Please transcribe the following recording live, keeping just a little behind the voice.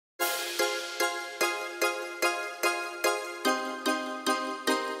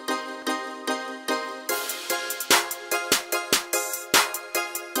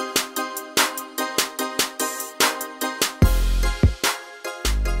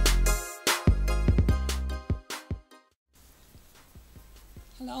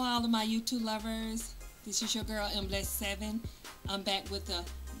Hello all of my YouTube lovers. This is your girl M7. I'm back with the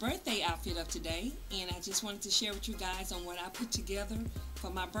birthday outfit of today, and I just wanted to share with you guys on what I put together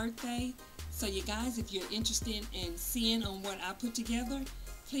for my birthday. So you guys, if you're interested in seeing on what I put together,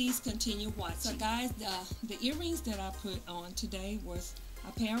 please continue watching. So guys, the earrings that I put on today was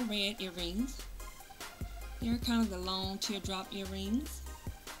a pair of red earrings. They're kind of the long teardrop earrings.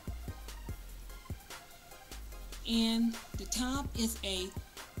 And the top is a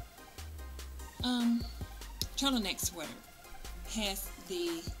turtleneck sweater. Has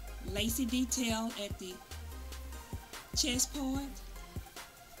the lacy detail at the chest part.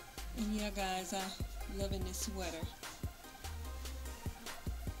 And yeah guys, I'm loving this sweater.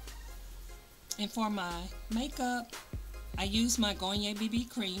 And for my makeup, I use my Garnier BB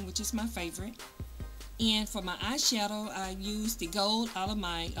cream, which is my favorite. And for my eyeshadow, I use the gold out of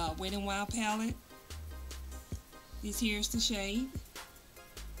my Wet n Wild palette. This here is the shade.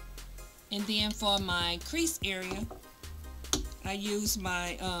 And then for my crease area, I use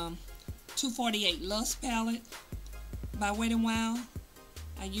my 248 Lust palette by Wet n Wild.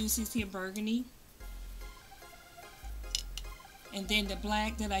 I use this here burgundy. And then the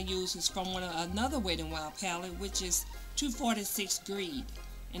black that I use is from another Wet n Wild palette, which is 246 Greed.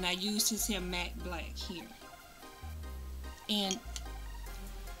 And I use this here matte black here. And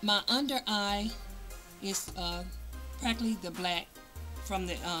my under eye is practically the black from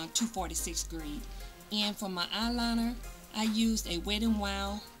the 246 Greed. And for my eyeliner, I used a Wet n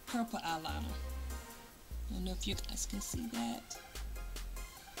Wild purple eyeliner. I don't know if you guys can see that.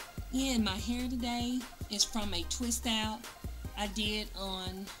 And my hair today is from a twist out I did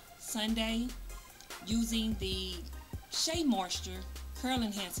on Sunday using the Shea Moisture Curl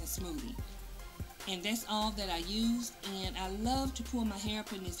Enhancing Smoothie. And that's all that I use. And I love to pull my hair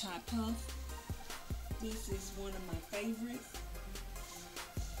up in this high puff. This is one of my favorites.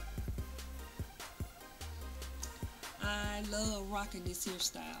 I love rocking this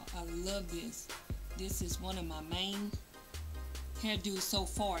hairstyle. I love this. This is one of my main hairdos so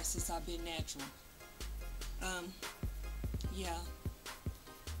far since I've been natural. Yeah.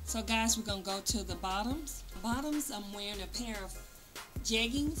 So guys, we're gonna go to the bottoms. Bottoms, I'm wearing a pair of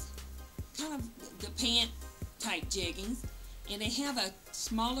jeggings, kind of the pant type jeggings, and they have a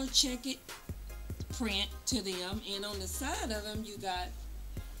smaller checkered print to them, and on the side of them you got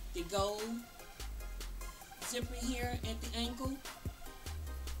the gold zipper here at the ankle.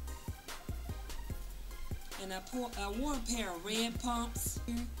 And I wore a pair of red pumps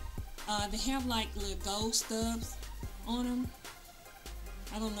here. They have like little gold stubs on them.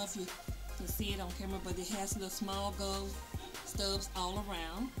 I don't know if you can see it on camera, but it has little small gold stubs all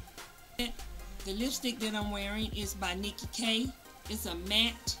around. The lipstick that I'm wearing is by Nikki K. It's a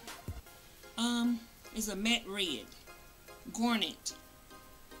matte red garnet.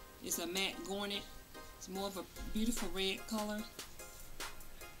 It's a matte garnet. It's more of a beautiful red color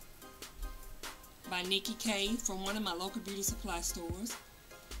by Nikki K from one of my local beauty supply stores.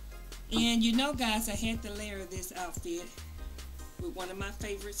 And you know guys, I had to layer this outfit with one of my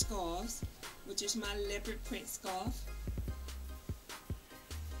favorite scarves, which is my leopard print scarf.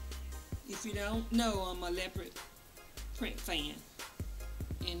 If you don't know, I'm a leopard print fan.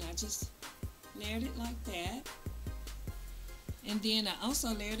 And I just layered it like that. And then I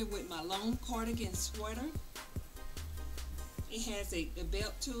also layered it with my long cardigan sweater. It has a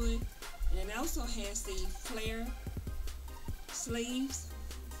belt to it, and it also has the flare sleeves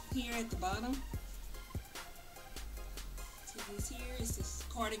here at the bottom. So this here is this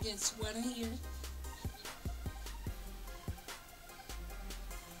cardigan sweater here.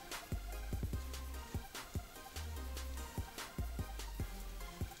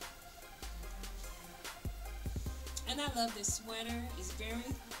 And I love this sweater. It's very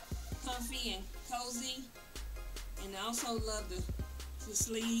comfy and cozy. And I also love the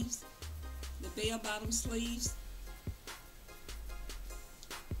sleeves, the bell bottom sleeves.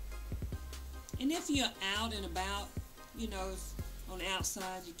 And if you're out and about, you know, if on the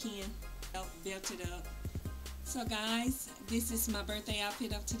outside, you can belt it up. So guys, this is my birthday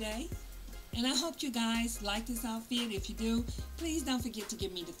outfit of today. And I hope you guys like this outfit. If you do, please don't forget to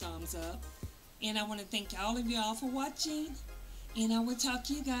give me the thumbs up. And I want to thank all of you all for watching. And I will talk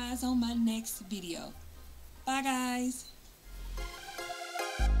to you guys on my next video. Bye guys.